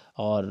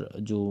 और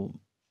जो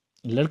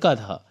लड़का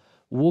था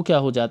वो क्या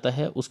हो जाता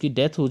है, उसकी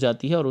डेथ हो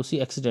जाती है और उसी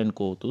एक्सीडेंट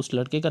को, तो उस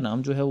लड़के का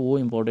नाम जो है वो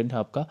इम्पोर्टेंट है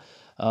आपका,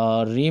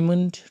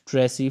 रेमंड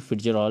ट्रेसी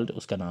फिट्जरॉल्ड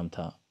उसका नाम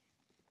था।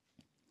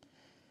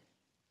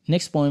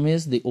 Next poem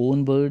is The Own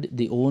Bird.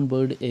 The Own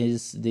Bird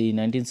is the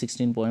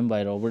 1916 poem by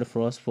Robert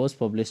Frost, first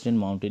published in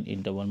Mountain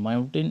Interval.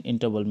 Mountain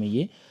Interval में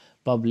ये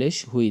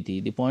publish हुई थी।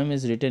 The poem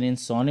is written in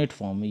sonnet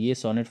form. ये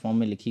sonnet form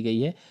में लिखी गई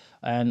है।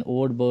 And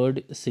Old Bird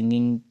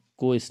singing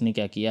को इसने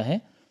क्या किया है,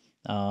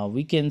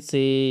 we can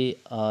say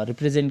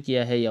represent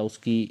किया है या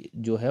उसकी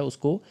जो है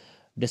उसको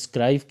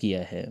describe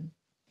किया है।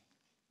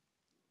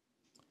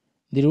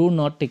 द रोड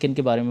नॉट टेकन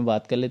के बारे में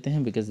बात कर लेते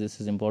हैं because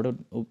this is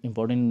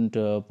important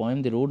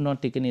poem. The road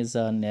not taken is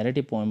a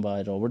narrative poem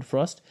by Robert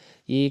Frost.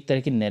 ये एक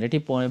तरह की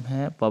नैरेटिव पोएम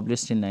है,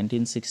 पब्लिश्ड इन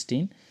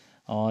 1916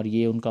 और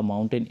ये उनका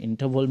माउंटेन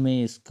इंटरवल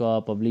में इसका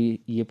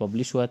ये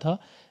पब्लिश हुआ था।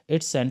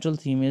 It's central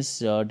theme is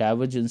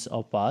divergence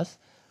of path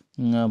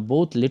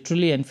both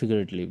literally and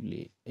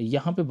figuratively.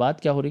 यहाँ पे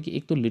बात क्या हो रही है कि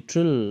एक तो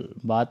लिटरल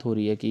बात हो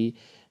रही है कि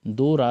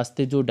दो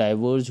रास्ते जो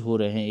डाइवर्ज हो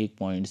रहे हैं एक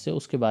पॉइंट से,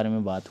 उसके बारे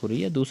में बात हो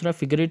रही है। दूसरा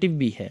फिगरेटिव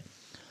भी है,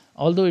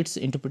 although its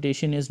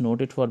interpretation is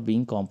noted for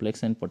being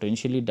complex and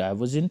potentially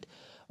divergent।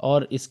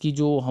 और इसकी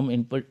जो हम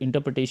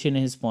इंटरप्रिटेशन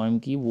है इस पोएम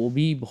की वो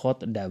भी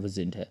बहुत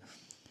डाइवर्जेंट है।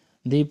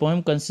 The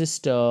poem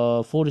consist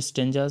 4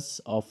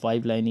 stanzas of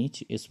 5 line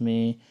each.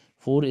 इसमें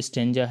 4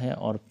 स्टेंजा है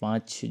और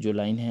 5 जो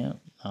लाइन है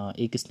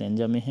एक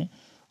स्टेंजा में है।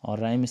 और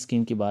राइम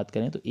स्कीम की बात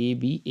करें तो ए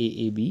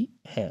बी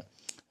है।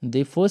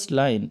 The first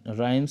line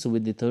rhymes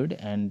with the third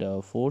and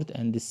fourth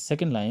and the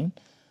second line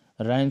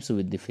rhymes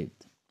with the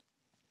fifth.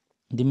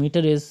 The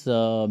metre is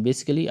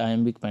basically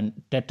iambic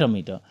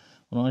tetrameter.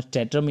 उन्होंने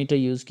टेट्रामीटर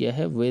यूज़ किया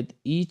है with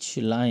each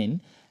line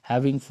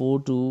having 4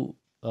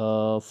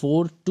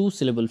 to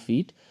syllable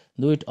feet,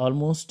 though it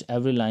almost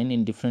every line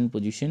in different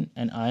position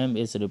and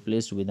iamb is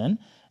replaced with an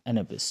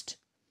anapist।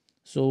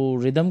 so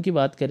rhythm की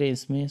बात करें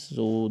इसमें,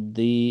 so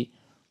the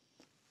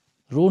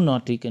row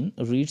not taken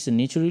reads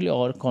naturally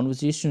or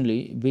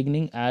conversationally,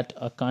 beginning at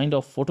a kind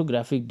of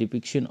photographic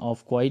depiction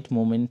of quiet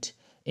moment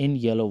in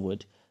yellow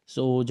wood।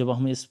 सो जब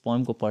हम इस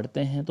poem को पढ़ते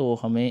हैं तो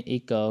हमें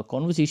एक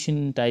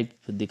कॉन्वर्सेशन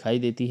टाइप दिखाई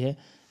देती है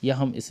या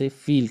हम इसे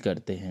फील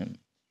करते हैं।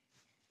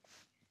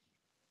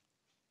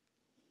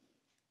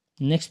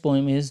 Next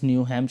poem is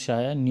new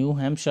Hampshire. New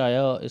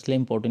Hampshire इसलिए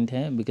इम्पोर्टेंट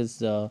है because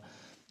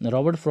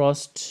Robert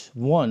Frost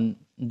won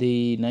the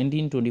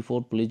 1924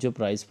 Pulitzer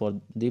Prize for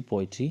the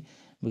poetry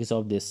because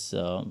of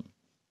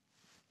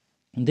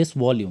this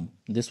volume.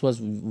 This was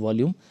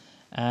volume,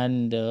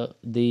 and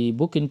the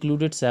book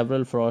included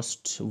several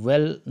Frost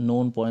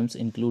well-known poems,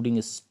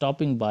 including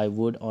 "Stopping by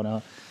Wood on a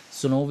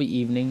Snowy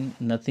Evening,"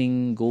 "Nothing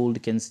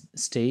Gold Can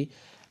Stay,"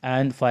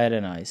 and fire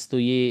and ice. तो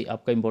ये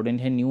आपका important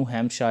है। New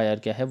Hampshire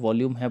क्या है,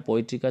 volume है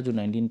poetry का जो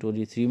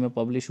 1923 में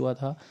पब्लिश हुआ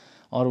था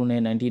और उन्हें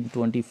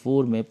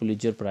 1924 में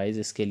पुलित्जर प्राइज़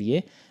इसके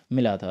लिए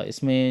मिला था।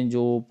 इसमें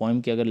जो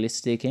पोएम की अगर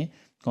लिस्ट देखें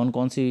कौन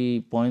कौन सी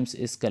पोएम्स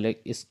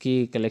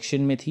इसके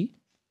कलेक्शन में थी।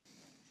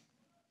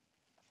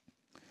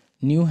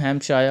 New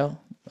Hampshire,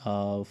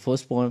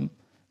 first poem,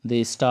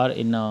 The Star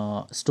in a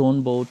Stone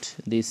Boat,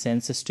 The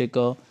Census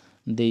Sticker,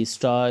 The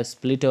Star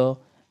Splitter,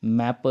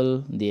 Maple,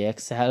 The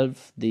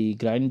Ex-Half, The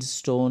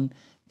Grindstone,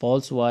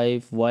 Paul's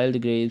Wife, Wild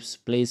Grapes,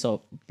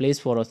 Place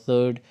for a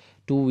Third,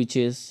 Two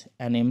Witches,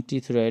 An Empty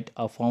Thread,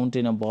 A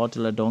Fountain, a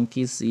Bottle, A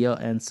Donkey's Ear,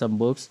 and some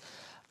books.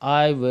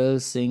 I Will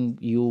Sing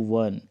You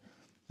One.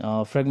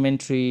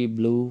 Fragmentary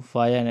Blue,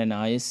 Fire and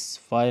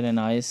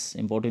Ice,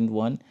 important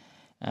one.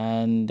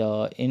 And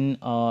in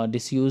a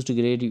disused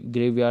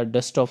graveyard,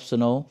 Dust of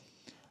Snow,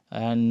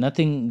 and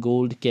Nothing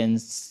Gold Can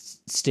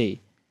Stay.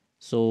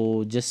 So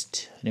just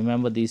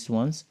remember these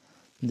ones.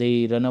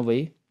 The Runaway,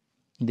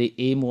 The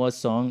Aim Was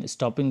Song,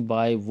 Stopping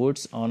by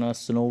Woods on a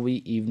Snowy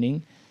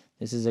Evening,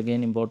 This is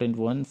again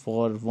important one.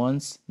 For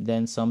once,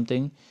 then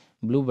something.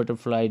 Blue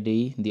butterfly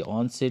day. The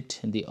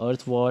onset. The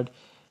earthward.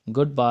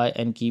 Goodbye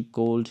and keep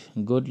cold.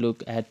 Good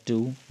look at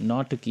two.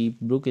 Not to keep.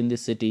 Brook in the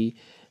city.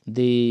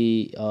 The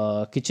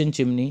kitchen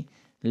chimney.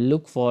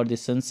 Look for the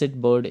sunset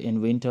bird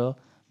in winter.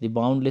 The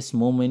boundless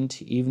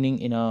moment. Evening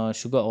in a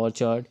sugar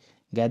orchard.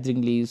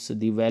 Gathering leaves.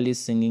 The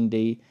valleys singing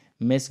day.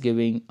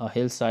 Misgiving. A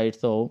hillside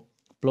thaw.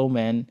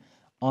 Plowman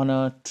on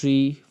a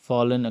tree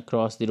fallen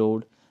across the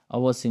road.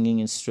 Our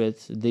singing in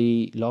streets.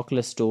 The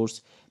lockless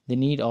stores. The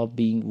need of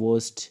being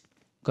worst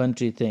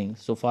country thing.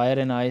 So fire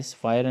and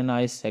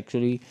ice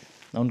actually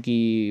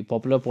उनकी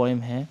popular poem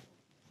है.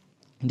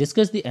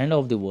 Discuss the end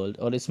of the world,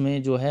 और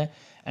इसमें जो है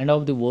end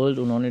of the world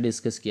उन्होंने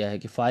discuss किया है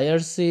कि फायर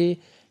से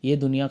ये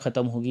दुनिया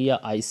ख़त्म होगी या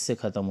आइस से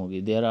ख़त्म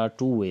होगी. देयर आर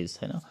टू वेज,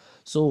 है ना.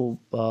 सो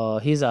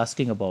he is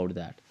asking about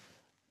that.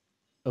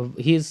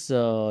 He is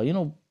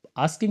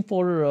asking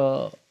for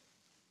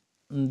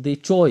the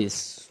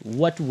choice.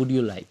 What would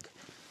you like,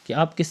 कि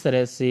आप किस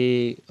तरह से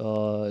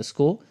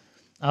इसको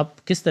आप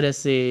किस तरह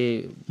से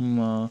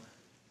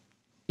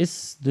इस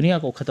दुनिया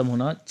को ख़त्म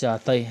होना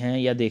चाहते हैं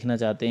या देखना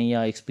चाहते हैं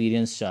या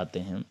एक्सपीरियंस चाहते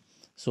हैं.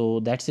 So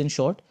that's in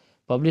short.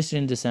 Published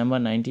in December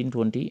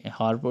 1920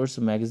 Harper's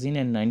magazine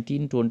and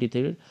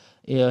 1923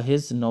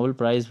 his Nobel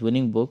prize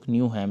winning book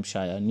new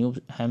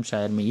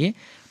Hampshire में ये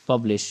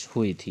पब्लिश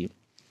हुई थी.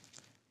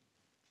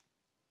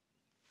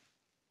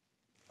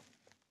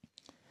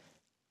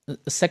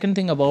 Second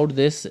thing about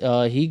this,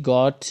 he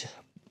got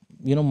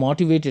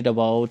motivated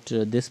about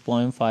this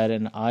poem Fire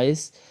and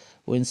Ice.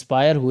 वो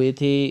inspire हुए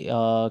थे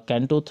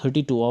canto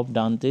 32 of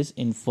डांटेस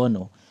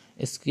inferno.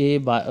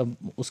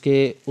 उसके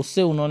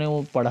उससे उन्होंने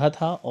वो पढ़ा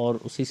था और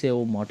उसी से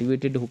वो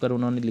मोटिवेटेड होकर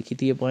उन्होंने लिखी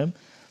थी ये poem.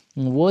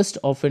 Worst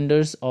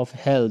offenders of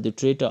hell, the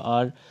traitor,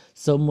 are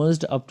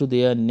submerged up to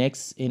their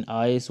necks in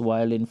ice,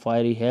 while in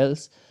fiery hell,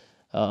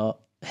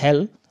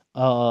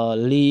 a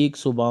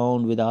lake so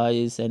bound with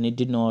ice, and it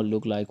did not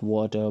look like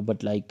water,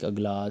 but like a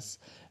glass,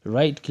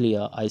 right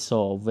clear, I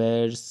saw,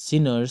 where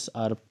sinners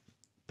are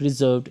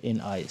preserved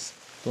in ice.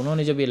 तो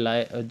उन्होंने जब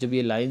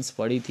ये lines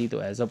पढ़ी थी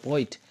तो as a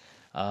poet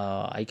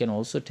I can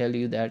also tell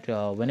you that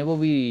whenever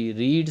we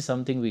read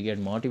something, we get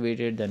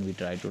motivated, then we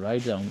try to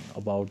write down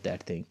about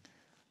that thing.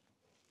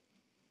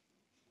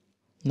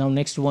 Now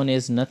next one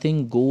is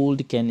Nothing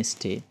Gold Can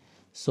Stay.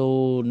 So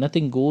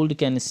Nothing Gold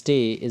Can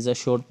Stay is a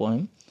short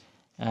poem,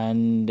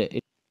 and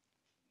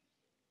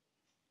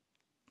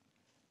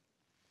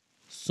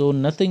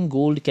Nothing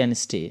Gold Can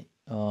Stay.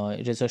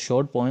 It is a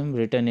short poem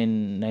written in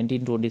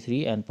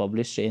 1923 and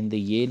published in the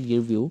Yale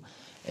Review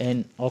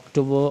in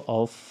October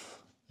of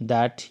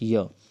that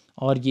year.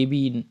 और ये भी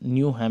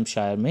new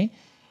Hampshire में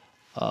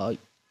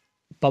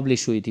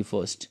publish हुई थी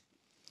first.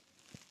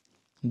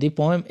 The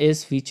poem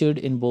is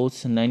featured in both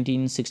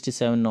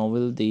 1967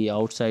 novel The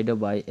Outsider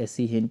by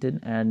S.E.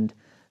 Hinton and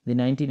the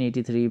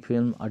 1983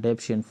 film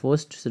adaptation,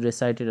 first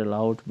recited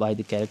aloud by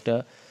the character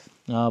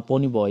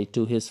Ponyboy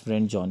to his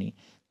friend Johnny.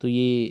 तो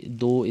ये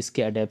दो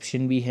इसके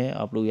adaptation भी हैं.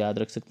 आप लोग याद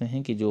रख सकते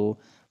हैं कि जो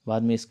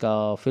बाद में इसका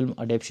फिल्म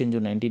अडेप्शन जो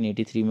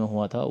 1983 में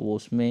हुआ था, वो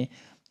उसमें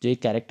जो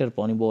एक कैरेक्टर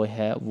पॉनीबॉय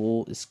है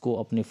वो इसको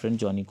अपने फ्रेंड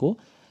जॉनी को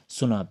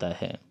सुनाता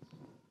है.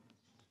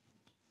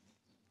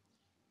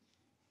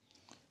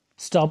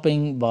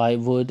 Stopping by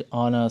wood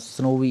on a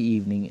snowy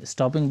evening.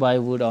 Stopping by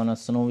wood on a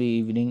snowy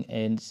evening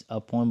is a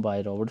poem by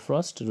Robert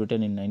Frost,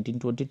 written in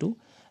 1922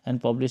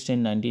 and published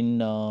in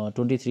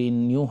 1923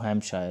 in New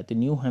Hampshire. The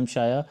New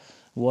Hampshire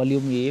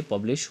volume ये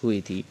publish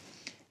हुई थी.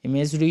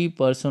 Imagery,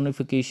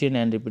 personification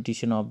and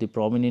repetition of the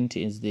prominent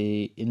is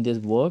in this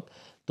work.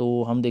 तो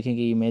हम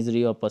देखेंगे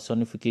imagery और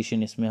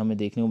personification इसमें हमें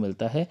देखने को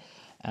मिलता है.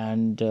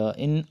 And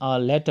in a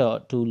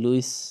letter to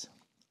Louis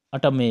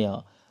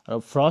अटमेयर,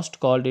 Frost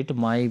called it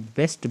my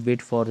best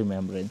bit for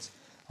remembrance.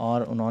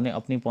 और उन्होंने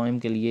अपनी पोएम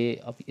के लिए,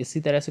 अब इसी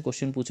तरह से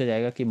क्वेश्चन पूछा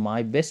जाएगा कि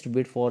my best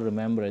bit for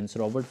remembrance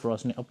Robert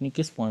Frost ने अपनी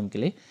किस पोएम के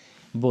लिए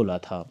बोला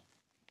था.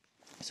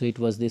 So it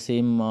was the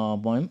same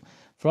poem.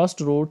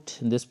 Frost wrote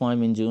this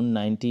poem in June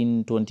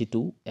 1922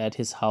 at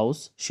his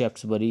house,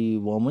 Shaftesbury,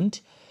 Vermont.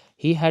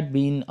 He had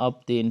been up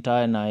the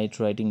entire night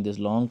writing this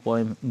long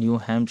poem, New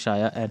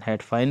Hampshire, and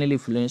had finally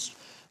finished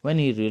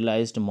when he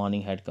realized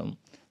morning had come.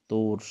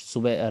 तो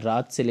सुबह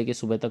रात से लेके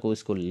सुबह तक वो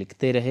इसको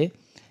लिखते रहे.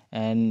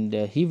 And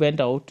he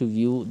went out to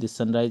view the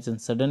sunrise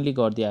and suddenly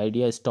got the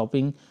idea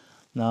stopping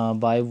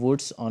by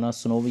woods on a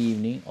snowy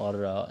evening.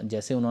 और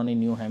जैसे उन्होंने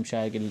न्यू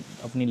हैम्पशायर की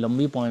अपनी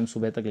लंबी पोएम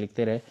सुबह तक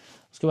लिखते रहे,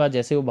 उसके बाद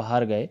जैसे वो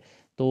बाहर गए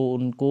तो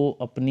उनको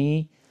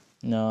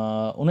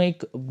उन्हें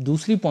एक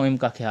दूसरी पोएम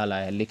का ख्याल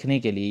आया लिखने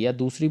के लिए, या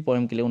दूसरी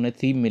पोएम के लिए उन्हें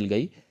थीम मिल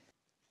गई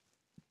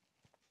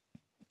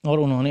और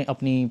उन्होंने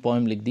अपनी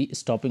पोएम लिख दी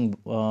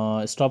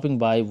stopping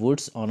by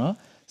woods on a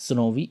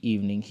snowy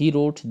evening. He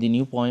wrote the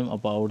new poem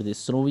about the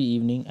snowy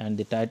evening and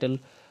the title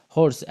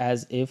horse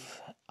as if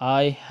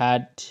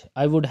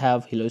I would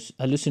have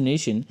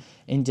hallucination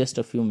in just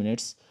a few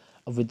minutes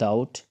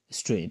without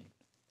strain.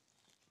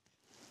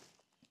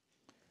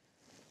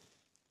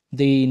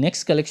 The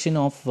next collection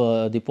of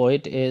the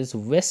poet is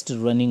West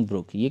Running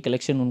Brook. ये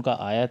collection उनका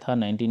आया था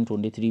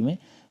 1923 में,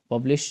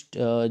 published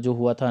जो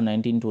हुआ था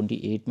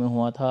 1928 में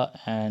हुआ था,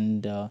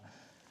 and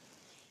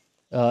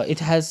it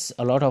has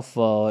a lot of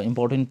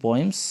important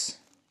poems.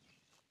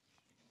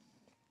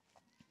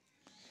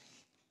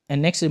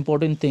 And next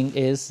important thing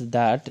is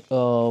that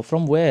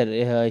from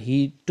where he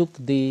took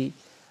the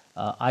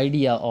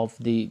idea of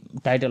the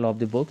title of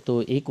the book.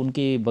 तो एक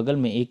उनके बगल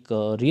में एक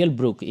रियल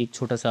ब्रुक, एक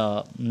छोटा सा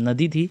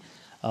नदी थी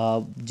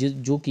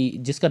जो कि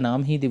जिसका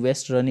नाम ही द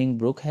वेस्ट रनिंग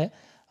ब्रुक है.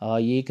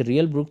 ये एक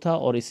रियल ब्रुक था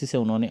और इसी से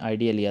उन्होंने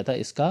आइडिया लिया था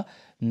इसका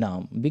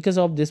नाम. Because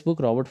of this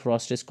book Robert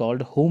Frost is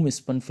called home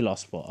spun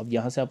philosopher. अब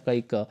यहाँ से आपका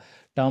एक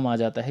टर्म आ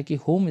जाता है कि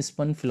होम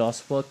स्पन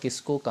फिलोसफर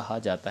किसको कहा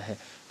जाता है.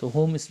 तो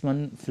होम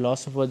स्पन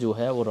फिलोसफर जो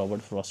है वो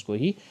रॉबर्ट फ्रॉस्ट को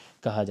ही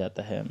कहा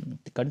जाता है.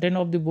 The content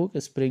of the book: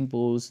 spring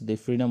pools, the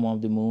freedom of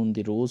the moon,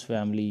 the rose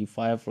family,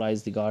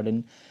 fireflies, the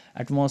garden,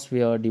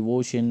 atmosphere,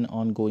 devotion,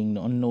 ongoing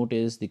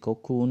unnoticed, the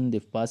cocoon, the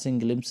passing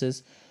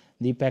glimpses,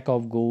 the peck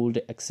of gold,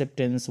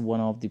 acceptance,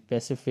 one of the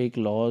Pacific,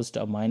 lost,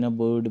 a minor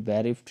bird,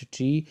 bereft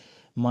tree,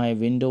 my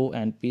window,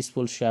 and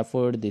peaceful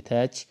shepherd, the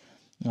thatch,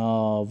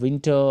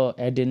 winter,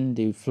 Eden,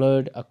 the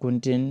flood,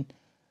 acquaintance,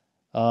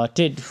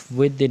 टिड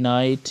with the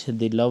night,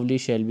 the lovely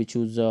shall be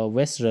choose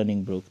waste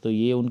running book. तो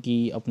ये उनकी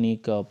अपनी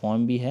एक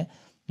poem भी है,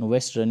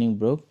 waste running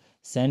book.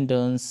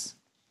 Sentence,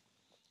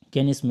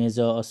 Canis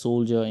Major, a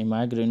soldier,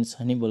 इमाइग्रेंट्स,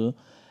 Hannibal,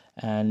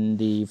 and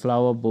the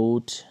flower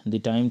boat, the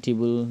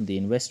timetable, the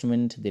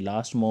investment, the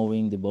last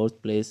moving, the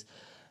birthplace,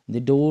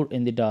 the door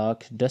in the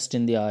dark, dust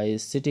in the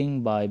eyes, sitting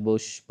by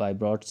bush by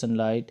broad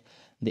sunlight,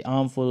 the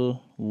armful,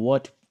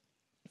 what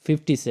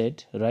 50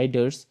 said,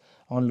 riders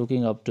on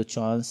looking up to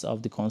chance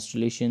of the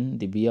constellation,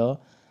 the beer,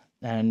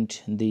 and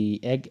the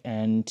egg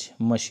and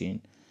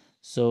machine.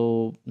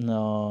 So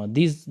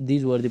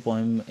these were the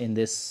poem in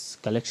this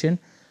collection.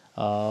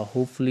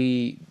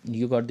 Hopefully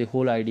you got the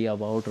whole idea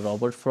about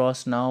Robert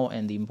Frost now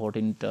and the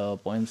important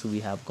poems we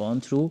have gone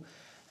through,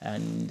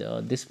 and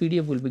this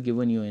PDF will be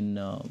given you in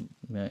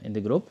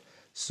the group,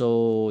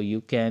 so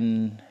you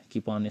can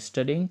keep on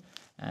studying.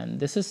 And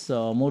this is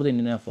more than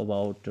enough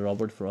about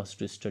Robert Frost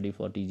to study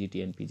for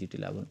TGT and PGT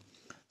level.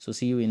 So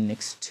see you in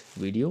next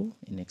video,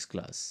 in next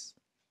class.